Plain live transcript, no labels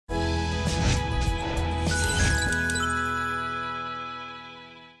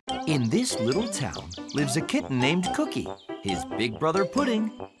In this little town lives a kitten named Cookie, his big brother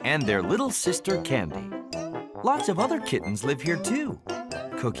Pudding, and their little sister Candy. Lots of other kittens live here too.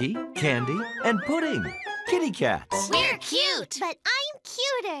 Cookie, Candy, and Pudding. KidECats. We're cute! But I'm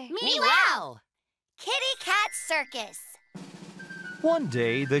cuter. Meow! KidECats Circus. One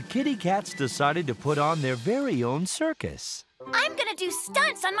day, the KidECats decided to put on their very own circus. I'm gonna do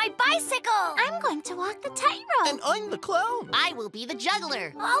stunts on my bicycle. I'm going to walk the tightrope. And I'm the clown. I will be the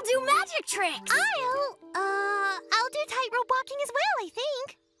juggler. I'll do magic tricks. I'll do tightrope walking as well, I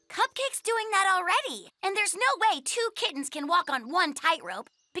think. Cupcake's doing that already. And there's no way two kittens can walk on one tightrope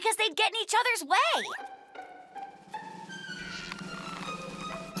because they'd get in each other's way.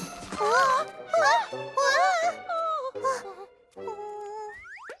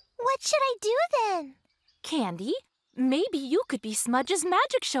 What should I do then? Candy, maybe you could be Smudge's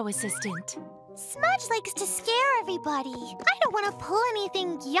magic show assistant. Smudge likes to scare everybody. I don't want to pull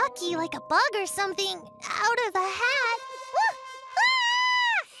anything yucky like a bug or something out of a hat.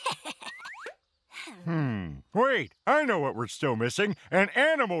 Wait, I know what we're still missing. An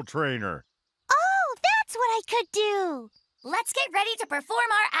animal trainer. Oh, that's what I could do. Let's get ready to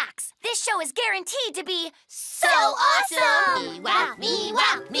perform our acts. This show is guaranteed to be so awesome! Me-wow,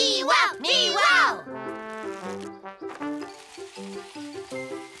 me-wow, me-wow, me-wow!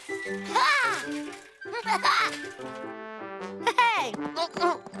 Hey!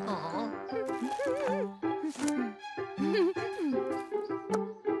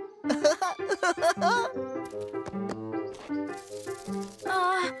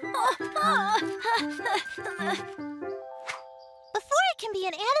 Before I can be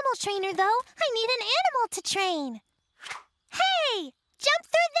an animal trainer, though, I need an animal to train. Hey! Jump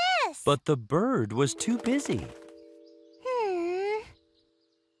through this! But the bird was too busy.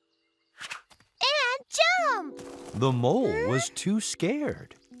 And jump! The mole was too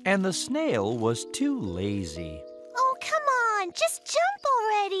scared, and the snail was too lazy. Oh, come on! Just jump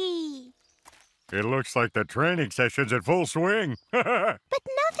already! It looks like the training session's in full swing. But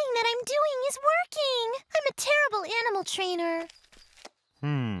nothing that I'm doing is working. I'm a terrible animal trainer.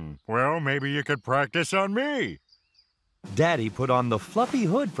 Well, maybe you could practice on me. Daddy put on the fluffy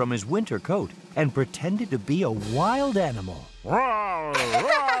hood from his winter coat and pretended to be a wild animal. Roar,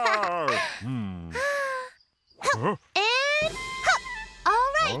 roar. Huh? And hop!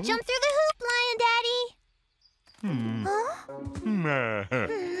 All right, Huh? jump through the hoop, Lion Daddy.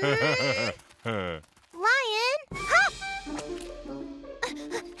 Lion, hop!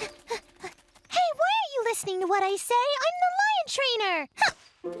 Hey, why are you listening to what I say? I'm the lion trainer. Hop!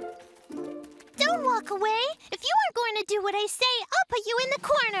 Don't walk away. If you aren't going to do what I say, I'll put you in the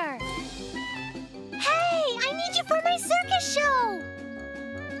corner. Hey, I need you for my circus show.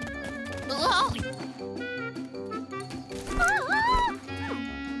 Huh?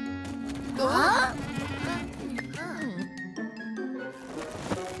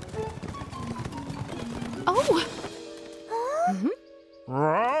 Oh!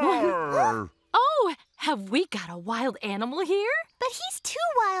 Roar. Oh, have we got a wild animal here? But he's too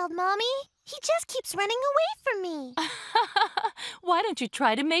wild, Mommy. He just keeps running away from me. Why don't you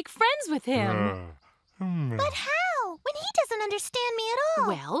try to make friends with him? But how? When he doesn't understand me at all.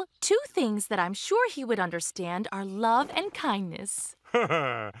 Well, two things that I'm sure he would understand are love and kindness.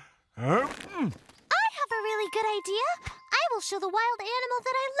 Huh? I have a really good idea. I will show the wild animal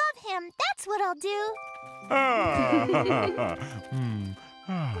that I love him. That's what I'll do.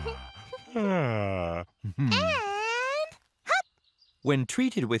 And hop! When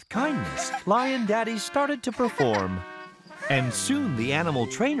treated with kindness, Lion Daddy started to perform. And soon the animal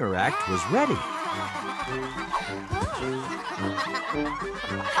trainer act was ready.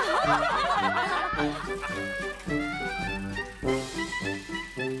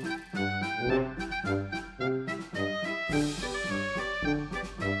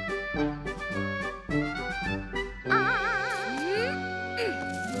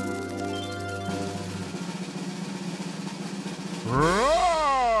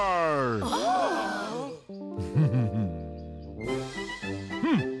 Roar.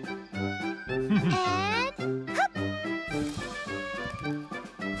 And hop!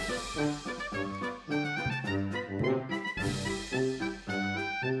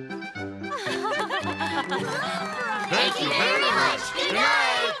 Thank you very much. Good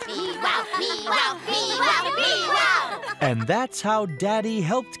night. Me-wow, me-wow, me-wow, me-wow. And that's how Daddy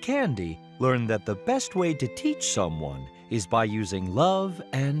helped Candy learn that the best way to teach someone is by using love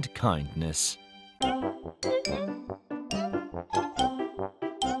and kindness.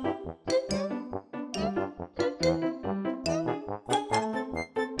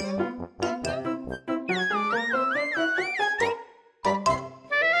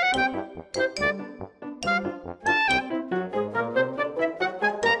 Bye.